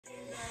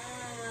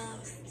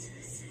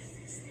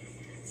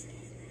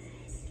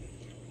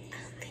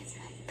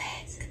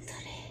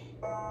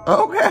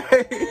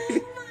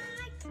Okay.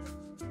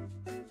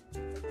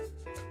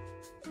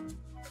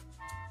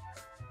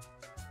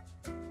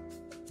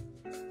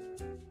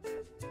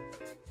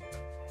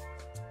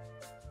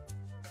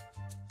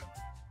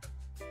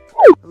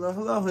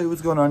 Hello, hey,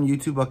 what's going on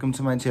YouTube? Welcome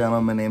to my channel.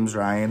 My name's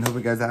Ryan. Hope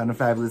you guys are having a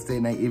fabulous day,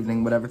 night,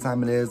 evening, whatever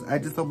time it is. I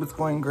just hope it's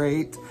going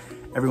great.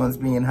 Everyone's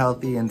being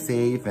healthy and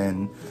safe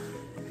and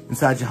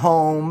inside your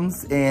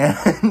homes and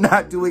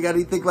not doing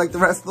anything like the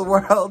rest of the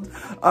world.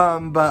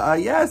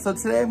 Yeah, so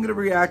today I'm going to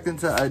be reacting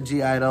to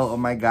GIDLE. Oh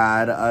my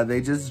God,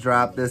 they just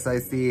dropped this. I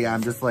see,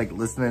 I'm just like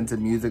listening to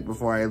music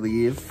before I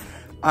leave.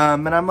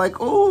 And I'm like,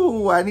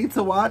 oh, I need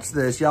to watch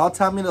this. Y'all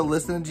tell me to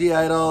listen to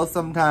GIDLE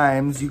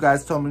sometimes. You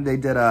guys told me they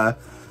did a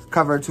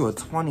cover to a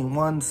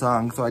 21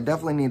 song, so I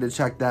definitely need to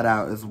check that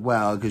out as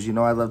well, because you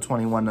know I love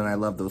 21 and I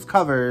love those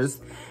covers.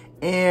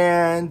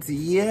 And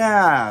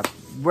yeah,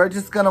 we're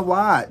just gonna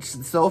watch.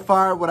 So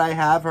far, what I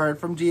have heard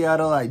from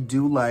GIDLE, I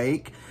do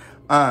like.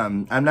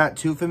 I'm not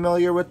too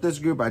familiar with this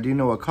group. I do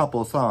know a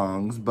couple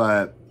songs,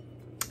 but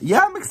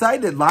yeah, I'm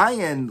excited.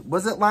 Lion,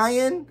 was it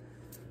Lion?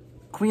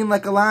 Queen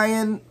Like a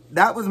Lion?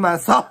 That was my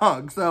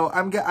song, so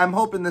I'm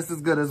hoping this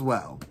is good as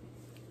well.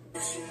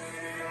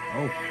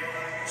 Oh.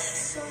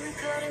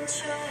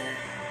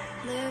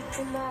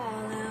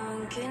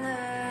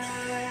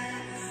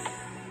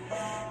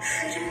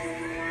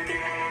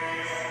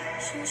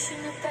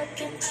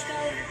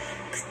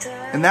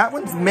 And that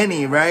one's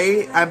Minnie,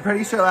 right? I'm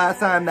pretty sure last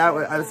time I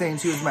was saying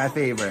she was my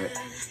favorite.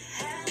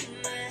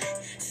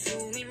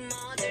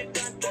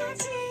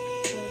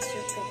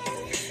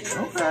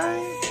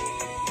 Okay.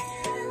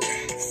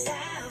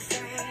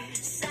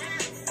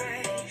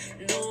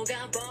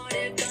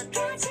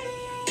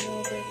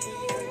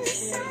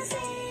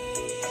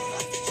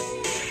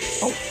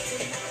 Oh.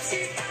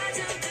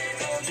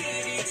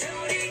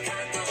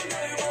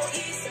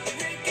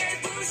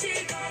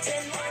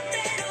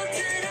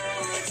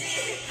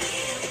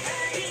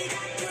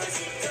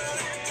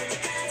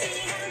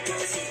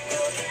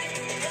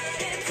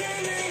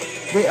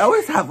 They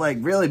always have like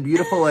really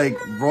beautiful, like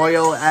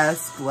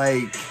royal-esque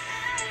like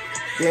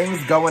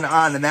things going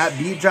on, and that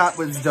beat drop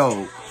was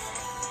dope.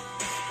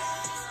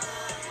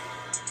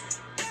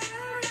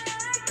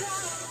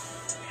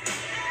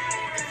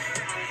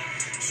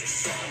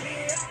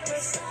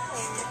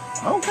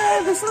 Okay,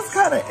 this is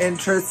kind of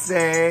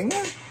interesting.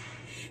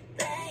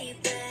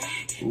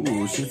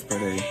 Ooh, she's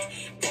pretty.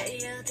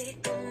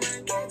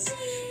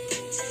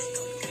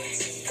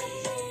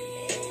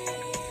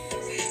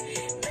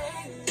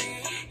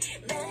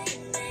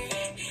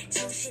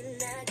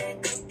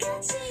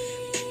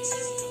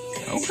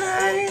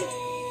 Okay.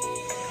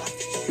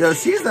 Yo,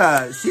 she's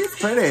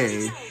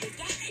pretty.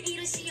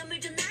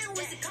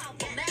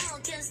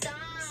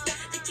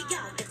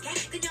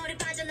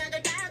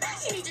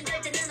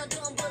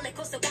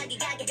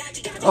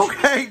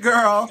 Okay,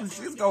 girl,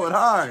 she's going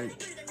hard.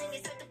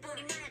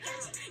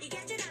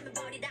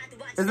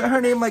 Isn't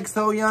her name like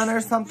Soyeon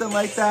or something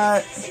like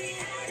that?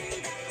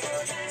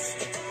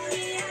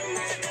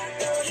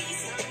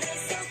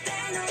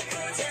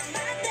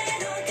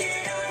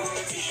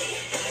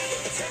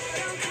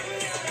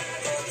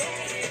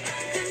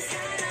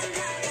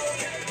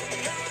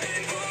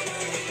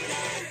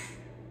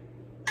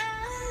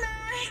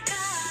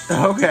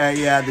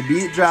 Okay, yeah, the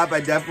beat drop, I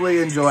definitely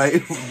enjoy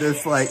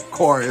this like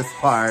chorus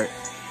part.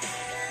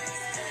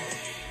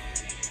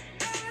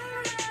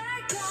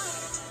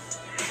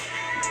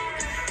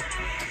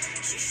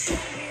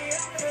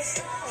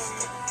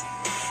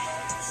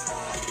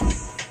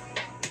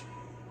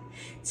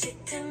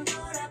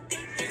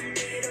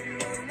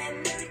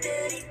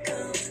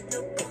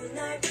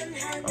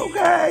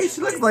 Okay,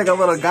 she looks like a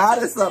little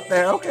goddess up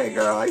there. Okay,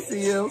 girl, I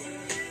see you.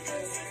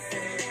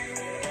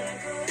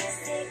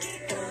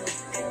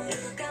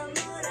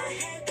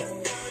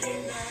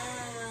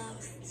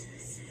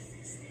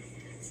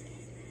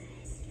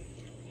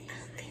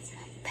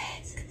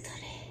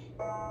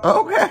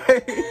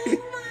 Okay.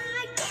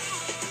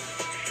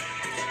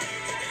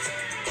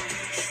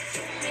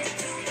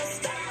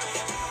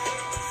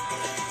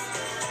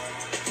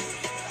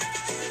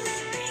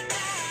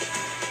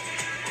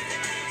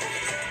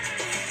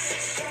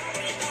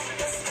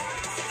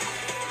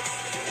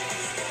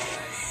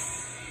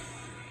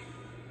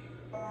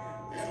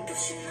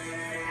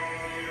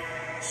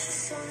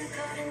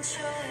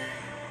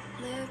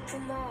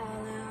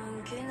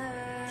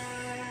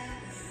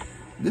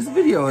 This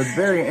video is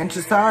very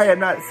interesting. Sorry, I'm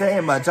not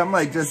saying much. I'm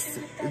like it's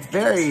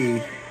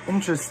very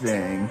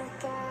interesting.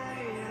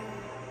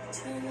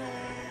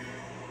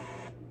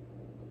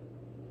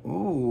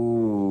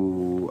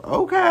 Ooh,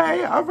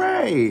 okay, all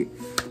right.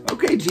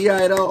 Okay,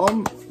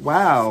 GIDLE,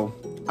 wow.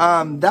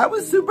 That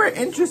was super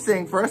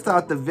interesting. First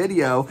off, the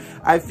video,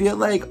 I feel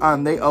like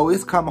they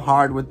always come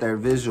hard with their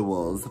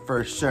visuals,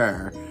 for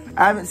sure.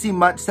 I haven't seen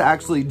much to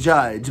actually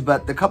judge,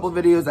 but the couple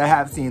videos I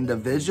have seen, the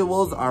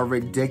visuals are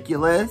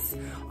ridiculous.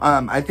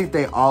 I think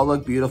they all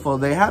look beautiful.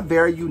 They have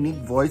very unique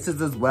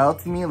voices as well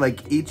to me.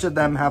 Like, each of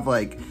them have,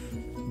 like,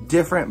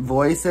 different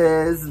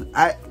voices.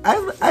 I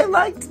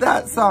liked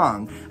that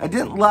song. I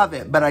didn't love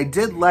it, but I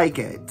did like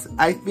it.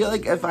 I feel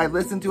like if I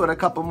listened to it a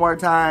couple more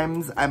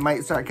times, I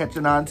might start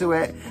catching on to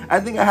it. I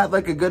think I had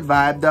like a good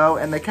vibe though,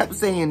 and they kept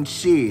saying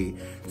she.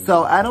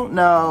 So I don't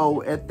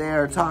know if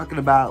they're talking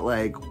about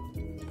like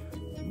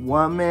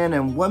woman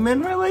and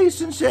woman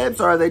relationships,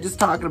 or are they just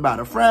talking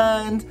about a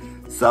friend?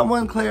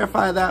 Someone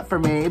clarify that for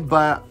me,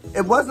 but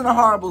it wasn't a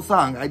horrible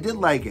song. I did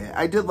like it.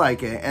 I did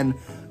like it, and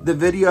the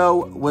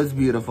video was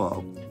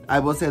beautiful. I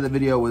will say the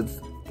video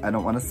was, I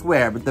don't want to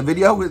swear, but the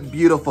video was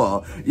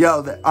beautiful.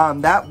 Yo,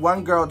 that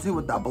one girl too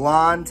with the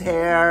blonde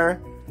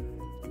hair,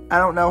 I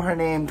don't know her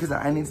name because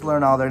I need to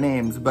learn all their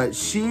names, but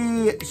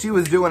she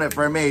was doing it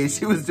for me.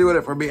 She was doing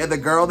it for me. And the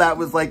girl that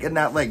was like in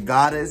that like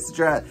goddess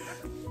dress,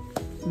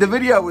 the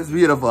video was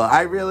beautiful.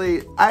 I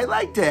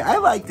liked it. I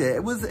liked it.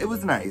 It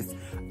was nice.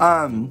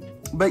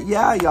 But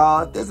yeah,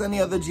 y'all, if there's any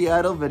other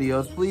GIDLE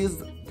videos,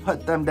 please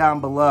put them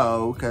down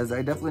below, because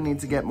I definitely need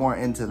to get more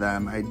into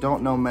them. I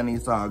don't know many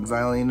songs.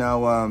 I only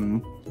know, I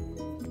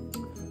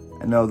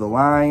know The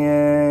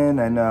Lion,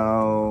 I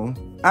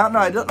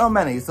don't know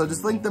many, so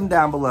just link them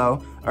down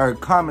below, or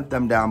comment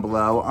them down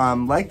below.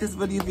 Like this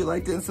video if you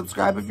liked it, and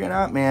subscribe if you're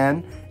not,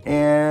 man.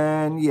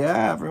 And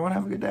yeah, everyone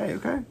have a good day,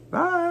 okay?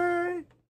 Bye!